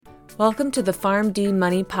Welcome to the PharmD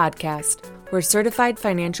Money Podcast, where certified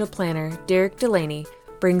financial planner Derek Delaney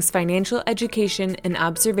brings financial education and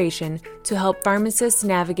observation to help pharmacists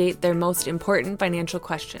navigate their most important financial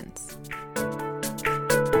questions.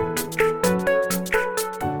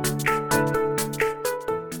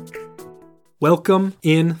 Welcome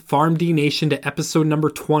in PharmD Nation to episode number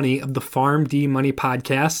 20 of the PharmD Money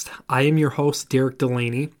Podcast. I am your host, Derek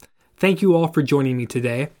Delaney. Thank you all for joining me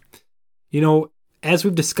today. As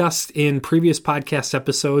we've discussed in previous podcast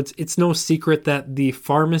episodes, it's no secret that the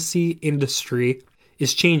pharmacy industry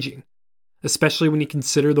is changing, especially when you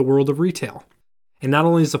consider the world of retail. And not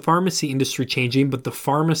only is the pharmacy industry changing, but the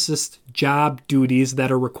pharmacist job duties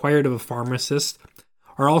that are required of a pharmacist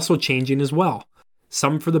are also changing as well.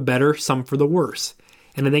 Some for the better, some for the worse.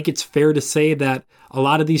 And I think it's fair to say that a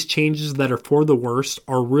lot of these changes that are for the worst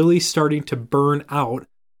are really starting to burn out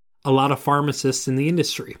a lot of pharmacists in the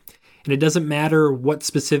industry. And it doesn't matter what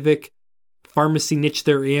specific pharmacy niche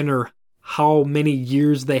they're in or how many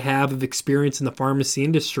years they have of experience in the pharmacy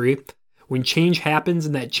industry. When change happens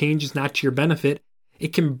and that change is not to your benefit,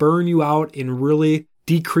 it can burn you out and really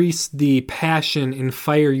decrease the passion and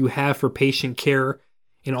fire you have for patient care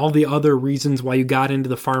and all the other reasons why you got into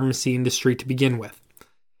the pharmacy industry to begin with.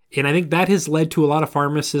 And I think that has led to a lot of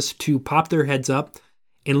pharmacists to pop their heads up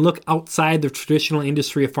and look outside the traditional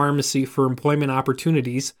industry of pharmacy for employment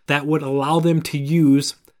opportunities that would allow them to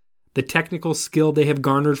use the technical skill they have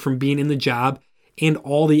garnered from being in the job and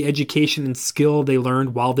all the education and skill they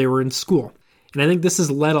learned while they were in school. And I think this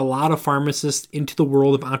has led a lot of pharmacists into the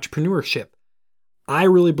world of entrepreneurship. I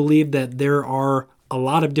really believe that there are a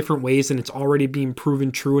lot of different ways, and it's already being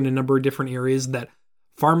proven true in a number of different areas, that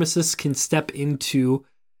pharmacists can step into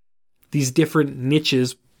these different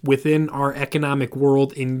niches within our economic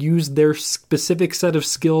world and use their specific set of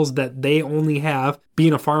skills that they only have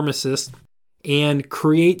being a pharmacist and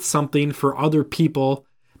create something for other people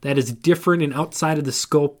that is different and outside of the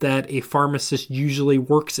scope that a pharmacist usually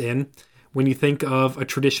works in when you think of a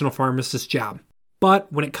traditional pharmacist job.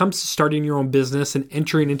 But when it comes to starting your own business and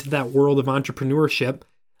entering into that world of entrepreneurship,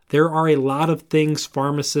 there are a lot of things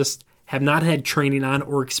pharmacists have not had training on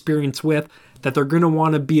or experience with that they're going to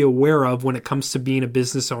want to be aware of when it comes to being a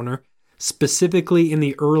business owner, specifically in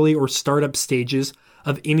the early or startup stages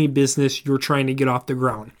of any business you're trying to get off the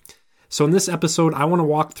ground. So in this episode, I want to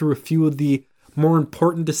walk through a few of the more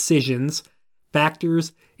important decisions,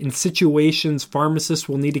 factors, and situations pharmacists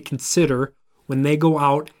will need to consider when they go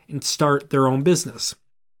out and start their own business.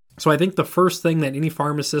 So I think the first thing that any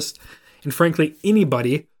pharmacist, and frankly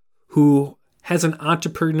anybody who has an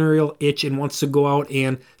entrepreneurial itch and wants to go out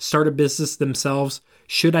and start a business themselves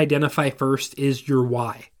should identify first is your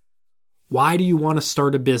why. Why do you want to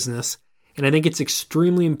start a business? And I think it's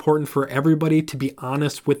extremely important for everybody to be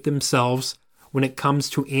honest with themselves when it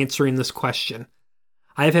comes to answering this question.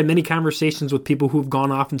 I have had many conversations with people who've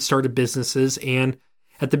gone off and started businesses, and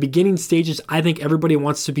at the beginning stages, I think everybody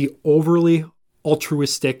wants to be overly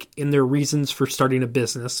altruistic in their reasons for starting a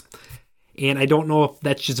business. And I don't know if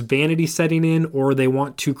that's just vanity setting in or they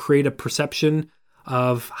want to create a perception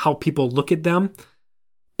of how people look at them.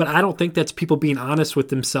 But I don't think that's people being honest with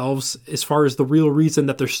themselves as far as the real reason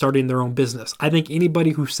that they're starting their own business. I think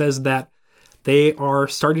anybody who says that they are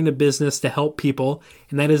starting a business to help people,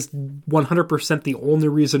 and that is 100% the only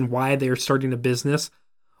reason why they are starting a business,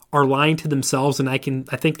 are lying to themselves. And I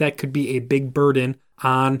think that could be a big burden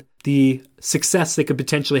on the success they could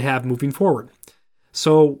potentially have moving forward.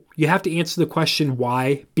 So you have to answer the question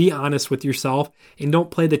why, be honest with yourself, and don't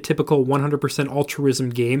play the typical 100%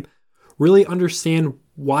 altruism game. Really understand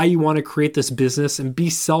why you want to create this business and be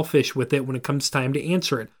selfish with it when it comes time to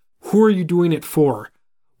answer it. Who are you doing it for?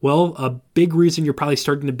 Well, a big reason you're probably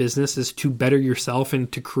starting a business is to better yourself and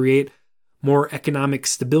to create more economic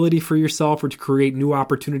stability for yourself, or to create new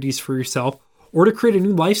opportunities for yourself, or to create a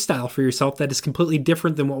new lifestyle for yourself that is completely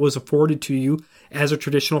different than what was afforded to you as a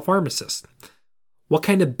traditional pharmacist. What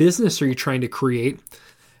kind of business are you trying to create?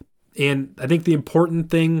 And I think the important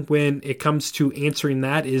thing when it comes to answering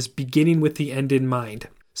that is beginning with the end in mind.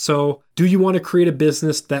 So do you want to create a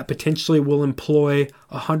business that potentially will employ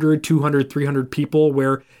 100, 200, 300 people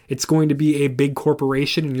where it's going to be a big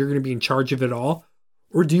corporation and you're going to be in charge of it all?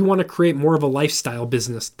 Or do you want to create more of a lifestyle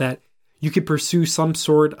business that you could pursue some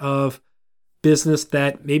sort of business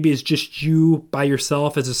that maybe is just you by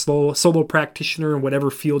yourself as a solo practitioner in whatever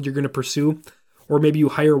field you're going to pursue? Or maybe you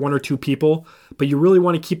hire one or two people, but you really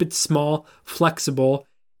want to keep it small, flexible,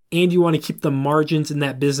 and you want to keep the margins in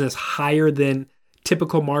that business higher than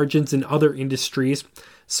typical margins in other industries.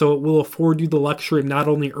 So it will afford you the luxury of not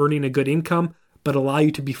only earning a good income, but allow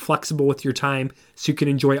you to be flexible with your time so you can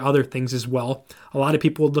enjoy other things as well. A lot of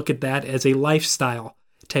people would look at that as a lifestyle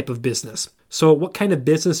type of business. So what kind of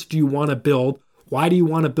business do you want to build? Why do you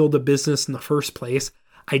want to build a business in the first place?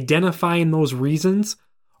 Identifying those reasons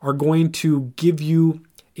are going to give you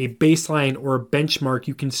a baseline or a benchmark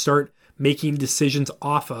you can start making decisions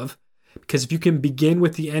off of. Because if you can begin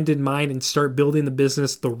with the end in mind and start building the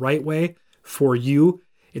business the right way for you,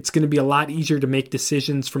 it's going to be a lot easier to make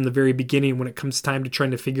decisions from the very beginning when it comes time to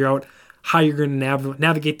trying to figure out how you're going to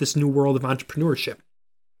navigate this new world of entrepreneurship.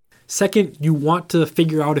 Second, you want to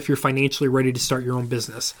figure out if you're financially ready to start your own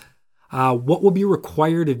business. What will be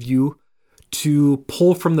required of you to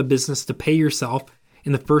pull from the business to pay yourself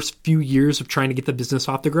in the first few years of trying to get the business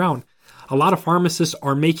off the ground? A lot of pharmacists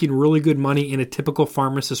are making really good money in a typical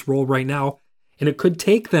pharmacist role right now, and it could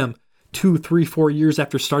take them 2, 3, 4 years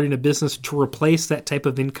after starting a business to replace that type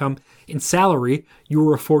of income and salary you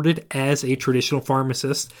were afforded as a traditional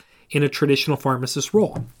pharmacist in a traditional pharmacist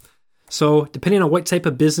role. So depending on what type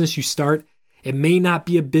of business you start, it may not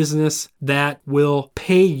be a business that will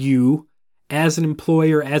pay you as an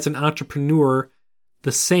employer, as an entrepreneur,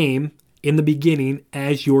 the same in the beginning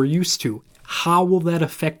as you're used to. How will that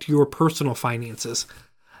affect your personal finances?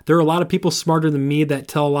 There are a lot of people smarter than me that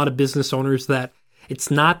tell a lot of business owners that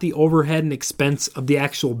it's not the overhead and expense of the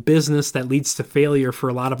actual business that leads to failure for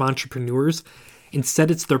a lot of entrepreneurs.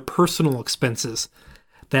 Instead, it's their personal expenses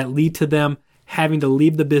that lead to them having to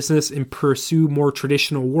leave the business and pursue more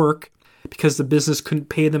traditional work because the business couldn't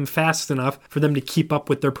pay them fast enough for them to keep up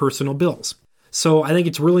with their personal bills. So I think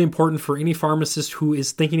it's really important for any pharmacist who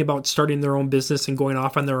is thinking about starting their own business and going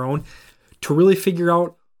off on their own to really figure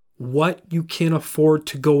out what you can afford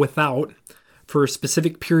to go without for a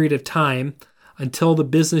specific period of time until the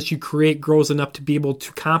business you create grows enough to be able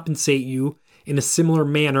to compensate you in a similar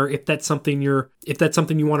manner if that's something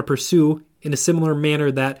you want to pursue in a similar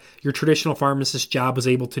manner that your traditional pharmacist job was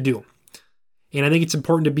able to do. And I think it's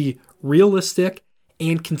important to be realistic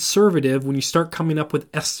and conservative when you start coming up with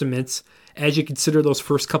estimates as you consider those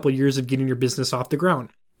first couple of years of getting your business off the ground.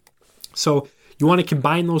 So you want to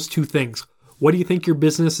combine those two things. What do you think your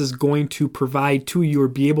business is going to provide to you or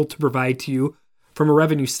be able to provide to you from a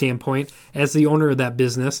revenue standpoint as the owner of that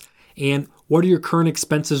business? And what are your current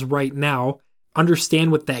expenses right now?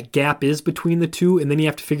 Understand what that gap is between the two, and then you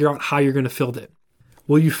have to figure out how you're going to fill it.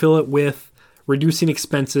 Will you fill it with reducing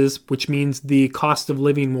expenses, which means the cost of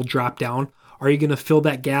living will drop down? Are you going to fill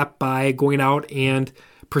that gap by going out and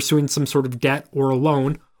pursuing some sort of debt or a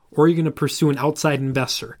loan? Or are you going to pursue an outside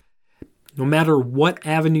investor? No matter what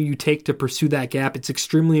avenue you take to pursue that gap, it's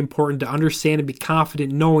extremely important to understand and be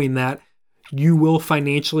confident knowing that you will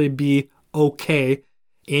financially be okay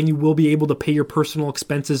and you will be able to pay your personal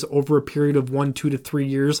expenses over a period of 1, 2 to 3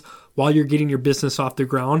 years while you're getting your business off the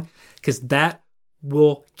ground, because that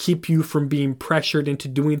will keep you from being pressured into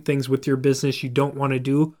doing things with your business you don't want to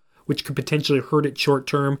do, which could potentially hurt it short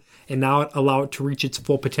term and not allow it to reach its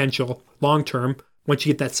full potential long term once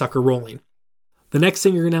you get that sucker rolling. The next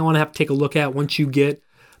thing you're going to want to have to take a look at once you get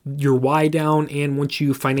your why down and once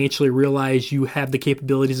you financially realize you have the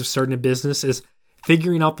capabilities of starting a business is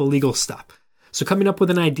figuring out the legal stuff. So coming up with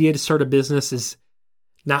an idea to start a business is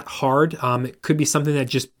not hard. It could be something that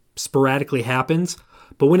just sporadically happens,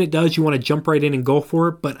 but when it does, you want to jump right in and go for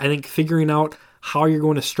it. But I think figuring out how you're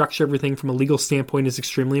going to structure everything from a legal standpoint is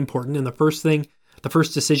extremely important. And the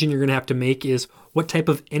first decision you're going to have to make is what type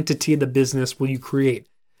of entity of the business will you create?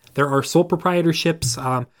 There are sole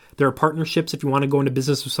proprietorships. There are partnerships if you want to go into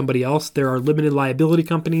business with somebody else. There are limited liability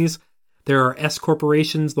companies. There are S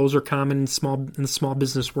corporations. Those are common in the small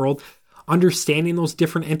business world. Understanding those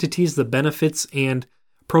different entities, the benefits and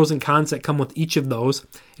pros and cons that come with each of those,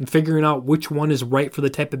 and figuring out which one is right for the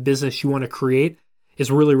type of business you want to create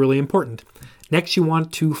is really, really important. Next, you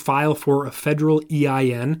want to file for a federal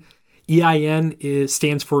EIN. EIN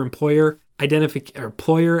stands for Employer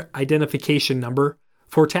Identification Number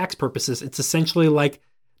for tax purposes. It's essentially like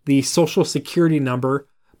the Social Security number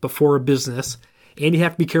before a business. And you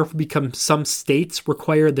have to be careful because some states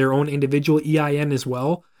require their own individual EIN as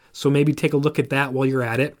well. So maybe take a look at that while you're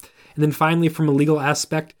at it. And then finally, from a legal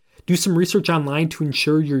aspect, do some research online to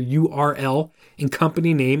ensure your URL and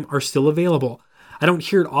company name are still available. I don't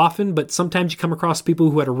hear it often, but sometimes you come across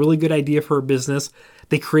people who had a really good idea for a business.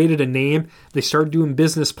 They created a name, they started doing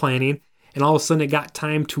business planning, and all of a sudden it got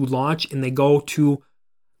time to launch and they go to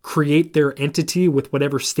create their entity with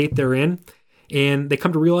whatever state they're in. And they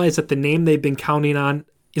come to realize that the name they've been counting on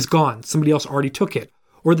is gone. Somebody else already took it.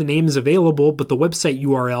 Or the name is available, but the website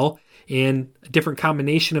URL and a different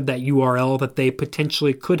combination of that URL that they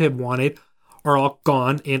potentially could have wanted are all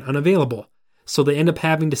gone and unavailable. So they end up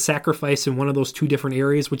having to sacrifice in one of those two different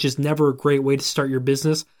areas, which is never a great way to start your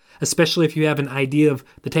business, especially if you have an idea of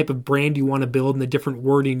the type of brand you want to build and the different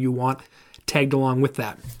wording you want tagged along with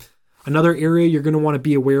that. Another area you're going to want to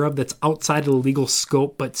be aware of that's outside of the legal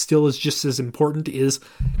scope but still is just as important is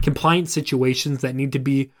compliance situations that need to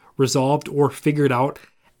be resolved or figured out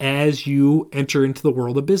as you enter into the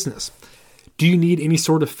world of business. Do you need any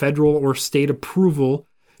sort of federal or state approval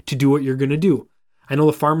to do what you're going to do? I know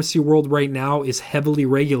the pharmacy world right now is heavily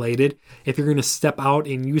regulated. If you're going to step out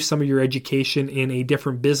and use some of your education in a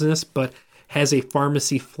different business but has a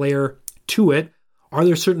pharmacy flair to it, are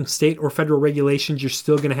there certain state or federal regulations you're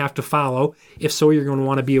still going to have to follow? If so, you're going to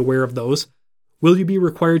want to be aware of those. Will you be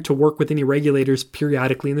required to work with any regulators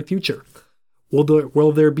periodically in the future?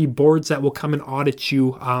 Will there be boards that will come and audit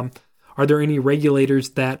you? Are there any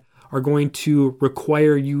regulators that are going to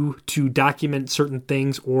require you to document certain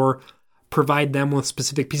things or provide them with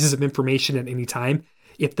specific pieces of information at any time?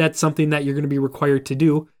 If that's something that you're going to be required to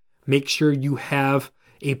do, make sure you have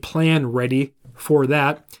a plan ready for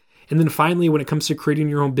that. And then finally, when it comes to creating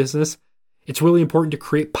your own business, it's really important to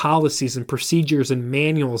create policies and procedures and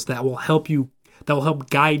manuals that will help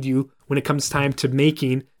guide you when it comes time to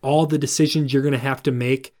making all the decisions you're going to have to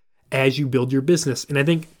make as you build your business. And I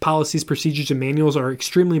think policies, procedures, and manuals are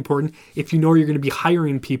extremely important if you know you're going to be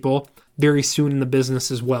hiring people very soon in the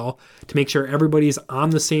business as well, to make sure everybody's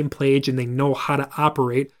on the same page and they know how to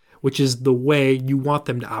operate, which is the way you want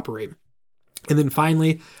them to operate. And then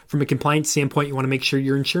finally, from a compliance standpoint, you want to make sure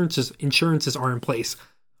your insurances are in place.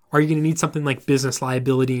 Are you going to need something like business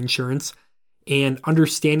liability insurance? And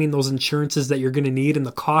understanding those insurances that you're going to need and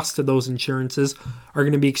the cost of those insurances are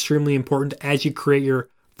going to be extremely important as you create your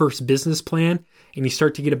first business plan and you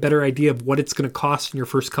start to get a better idea of what it's going to cost in your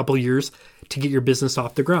first couple of years to get your business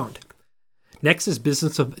off the ground. Next is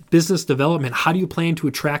business development. How do you plan to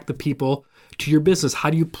attract the people to your business?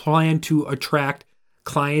 How do you plan to attract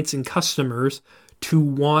clients and customers to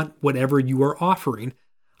want whatever you are offering?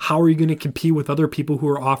 How are you going to compete with other people who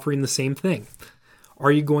are offering the same thing?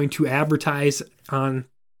 Are you going to advertise on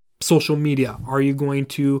social media? Are you going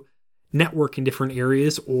to network in different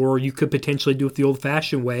areas? Or you could potentially do it the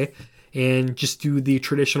old-fashioned way and just do the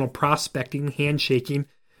traditional prospecting, handshaking,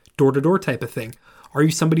 door-to-door type of thing. Are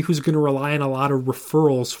you somebody who's going to rely on a lot of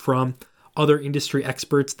referrals from other industry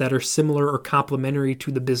experts that are similar or complementary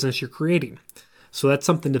to the business you're creating? So that's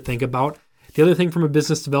something to think about. The other thing from a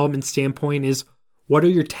business development standpoint is, what are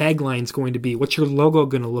your taglines going to be? What's your logo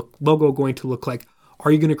going to look like?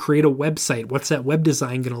 Are you going to create a website? What's that web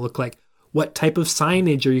design going to look like? What type of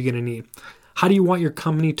signage are you going to need? How do you want your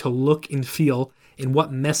company to look and feel? And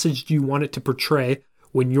what message do you want it to portray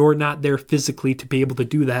when you're not there physically to be able to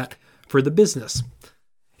do that for the business?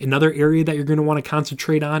 Another area that you're going to want to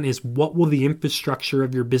concentrate on is, what will the infrastructure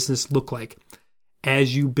of your business look like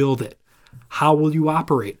as you build it? How will you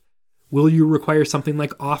operate? Will you require something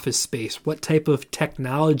like office space? What type of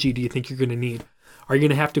technology do you think you're going to need? Are you going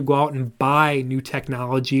to have to go out and buy new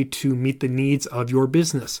technology to meet the needs of your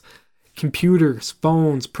business? Computers,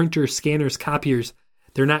 phones, printers, scanners, copiers,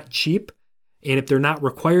 they're not cheap. And if they're not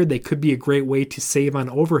required, they could be a great way to save on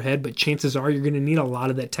overhead, but chances are you're going to need a lot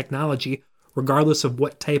of that technology regardless of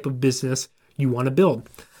what type of business you want to build.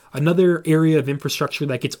 Another area of infrastructure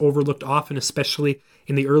that gets overlooked often, especially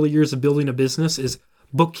in the early years of building a business, is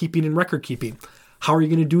bookkeeping and record keeping. How are you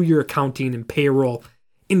going to do your accounting and payroll,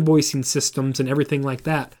 invoicing systems, and everything like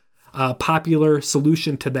that? A popular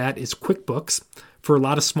solution to that is QuickBooks for a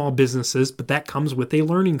lot of small businesses, but that comes with a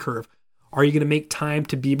learning curve. Are you going to make time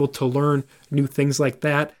to be able to learn new things like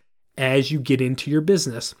that as you get into your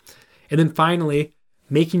business? And then finally,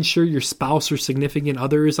 making sure your spouse or significant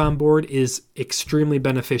other is on board is extremely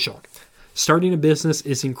beneficial. Starting a business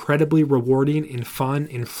is incredibly rewarding and fun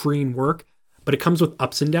and freeing work, but it comes with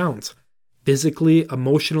ups and downs. Physically,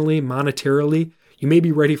 emotionally, monetarily, you may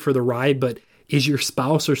be ready for the ride, but is your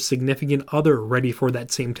spouse or significant other ready for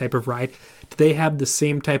that same type of ride? Do they have the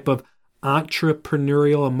same type of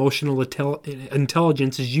entrepreneurial emotional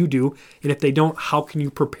intelligence as you do? And if they don't, how can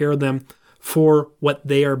you prepare them for what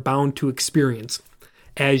they are bound to experience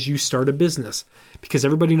as you start a business? Because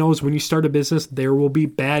everybody knows when you start a business, there will be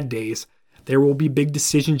bad days. There will be big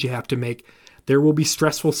decisions you have to make. There will be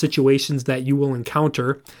stressful situations that you will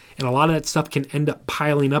encounter. And a lot of that stuff can end up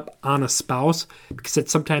piling up on a spouse because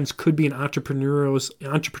it sometimes could be an entrepreneur's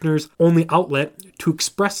only outlet to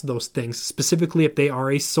express those things, specifically if they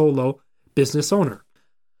are a solo business owner.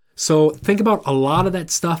 So think about a lot of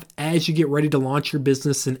that stuff as you get ready to launch your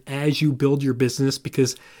business and as you build your business,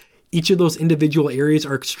 because each of those individual areas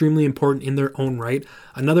are extremely important in their own right.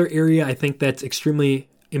 Another area I think that's extremely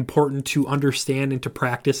important to understand and to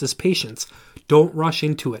practice is patience. Don't rush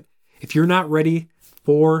into it. If you're not ready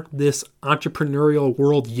for this entrepreneurial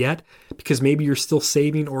world yet, because maybe you're still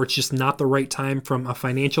saving or it's just not the right time from a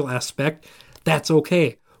financial aspect, that's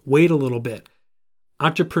okay. Wait a little bit.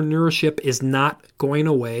 Entrepreneurship is not going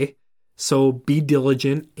away, so be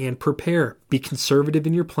diligent and prepare. Be conservative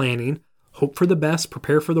in your planning. Hope for the best,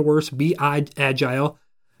 prepare for the worst, be agile,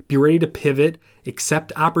 be ready to pivot,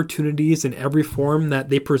 accept opportunities in every form that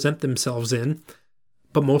they present themselves in.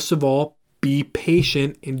 But most of all, be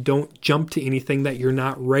patient and don't jump to anything that you're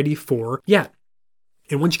not ready for yet.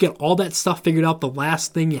 And once you get all that stuff figured out, the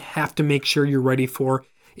last thing you have to make sure you're ready for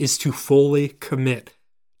is to fully commit.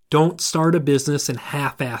 Don't start a business and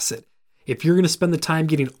half-ass it. If you're going to spend the time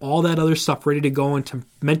getting all that other stuff ready to go and to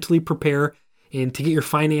mentally prepare and to get your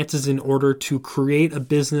finances in order to create a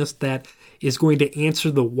business that is going to answer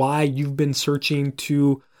the why you've been searching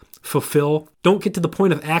to fulfill, don't get to the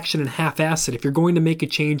point of action and half-ass it. If you're going to make a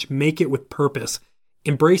change, make it with purpose.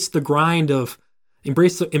 Embrace the grind that's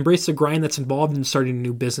involved in starting a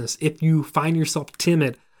new business. If you find yourself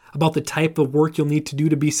timid about the type of work you'll need to do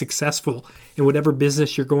to be successful in whatever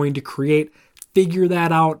business you're going to create, figure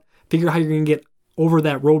that out. Figure how you're going to get over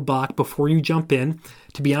that roadblock before you jump in.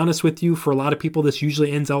 To be honest with you, for a lot of people, this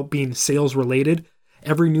usually ends up being sales related.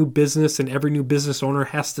 Every new business and every new business owner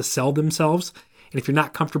has to sell themselves. And if you're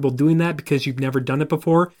not comfortable doing that because you've never done it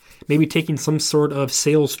before, maybe taking some sort of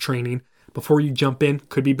sales training before you jump in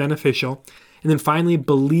could be beneficial. And then finally,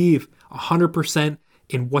 believe 100%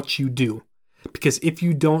 in what you do. Because if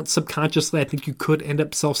you don't, subconsciously, I think you could end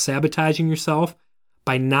up self-sabotaging yourself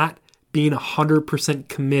by not being 100%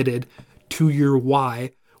 committed to your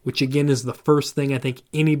why, which again is the first thing I think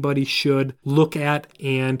anybody should look at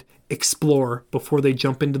and explore before they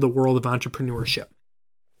jump into the world of entrepreneurship.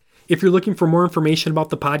 If you're looking for more information about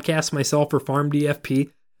the podcast, myself, or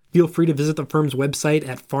PharmDFP, feel free to visit the firm's website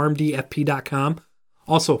at pharmdfp.com.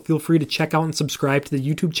 Also, feel free to check out and subscribe to the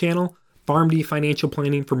YouTube channel, PharmD Financial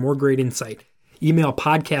Planning, for more great insight. Email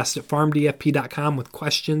podcast@pharmdfp.com with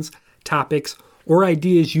questions, topics, or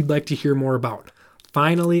ideas you'd like to hear more about.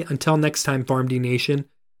 Finally, until next time, PharmD Nation,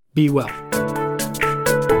 be well.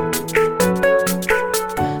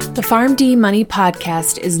 The PharmD Money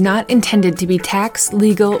Podcast is not intended to be tax,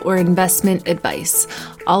 legal, or investment advice.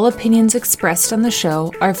 All opinions expressed on the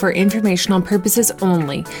show are for informational purposes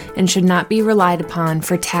only and should not be relied upon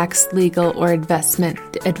for tax, legal, or investment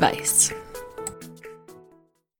advice.